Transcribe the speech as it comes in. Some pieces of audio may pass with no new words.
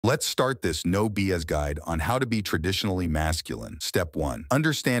Let's start this no BS guide on how to be traditionally masculine. Step 1.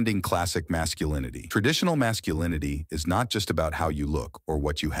 Understanding classic masculinity. Traditional masculinity is not just about how you look or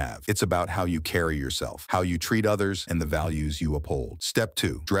what you have. It's about how you carry yourself, how you treat others, and the values you uphold. Step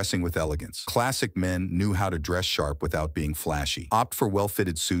 2. Dressing with elegance. Classic men knew how to dress sharp without being flashy. Opt for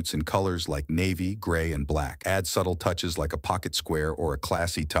well-fitted suits in colors like navy, gray, and black. Add subtle touches like a pocket square or a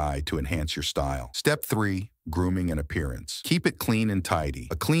classy tie to enhance your style. Step 3. Grooming and appearance. Keep it clean and tidy.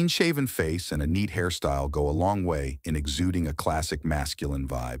 A clean-shaven face and a neat hairstyle go a long way in exuding a classic masculine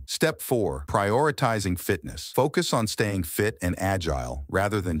vibe. Step 4. Prioritizing fitness. Focus on staying fit and agile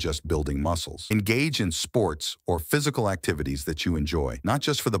rather than just building muscles. Engage in sports or physical activities that you enjoy, not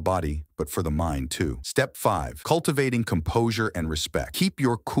just for the body, but for the mind too. Step 5. Cultivating composure and respect. Keep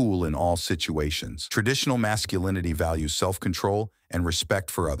your cool in all situations. Traditional masculinity values self-control and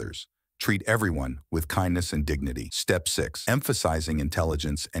respect for others. Treat everyone with kindness and dignity. Step 6. Emphasizing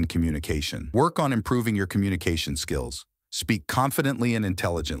intelligence and communication. Work on improving your communication skills. Speak confidently and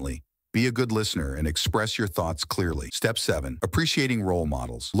intelligently. Be a good listener and express your thoughts clearly. Step 7. Appreciating role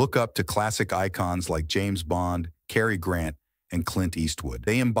models. Look up to classic icons like James Bond, Cary Grant, and Clint Eastwood.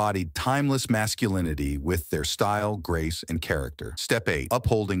 They embodied timeless masculinity with their style, grace, and character. Step 8.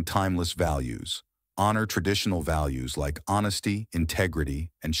 Upholding timeless values. Honor traditional values like honesty,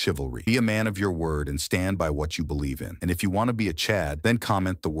 integrity, and chivalry. Be a man of your word and stand by what you believe in. And if you want to be a Chad, then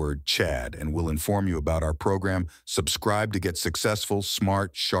comment the word Chad and we'll inform you about our program. Subscribe to get successful,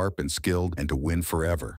 smart, sharp, and skilled, and to win forever.